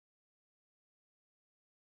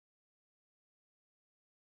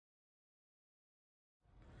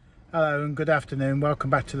Hello and good afternoon, welcome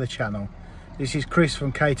back to the channel. This is Chris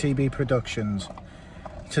from KTB Productions.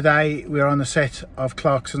 Today we're on the set of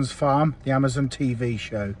Clarkson's Farm, the Amazon TV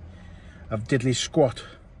show of Diddley Squat.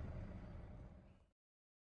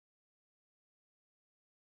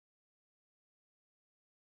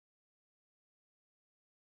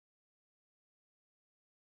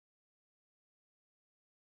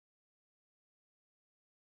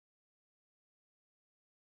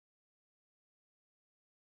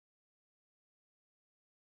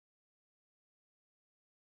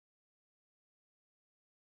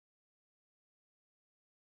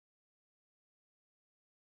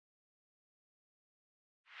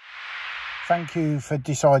 Thank you for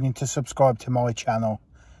deciding to subscribe to my channel.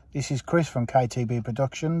 This is Chris from KTB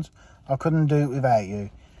Productions. I couldn't do it without you.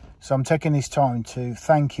 So I'm taking this time to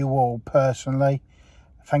thank you all personally.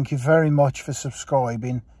 Thank you very much for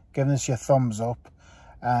subscribing, giving us your thumbs up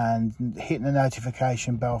and hitting the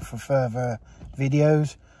notification bell for further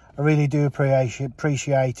videos. I really do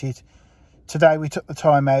appreciate it. Today we took the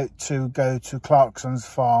time out to go to Clarkson's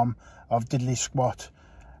Farm of Diddley Squat.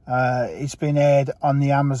 It's been aired on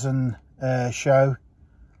the Amazon show,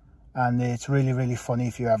 and it's really funny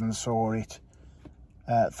if you haven't saw it.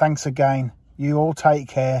 Thanks again. You all take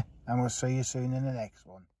care, and we'll see you soon in the next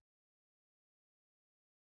one.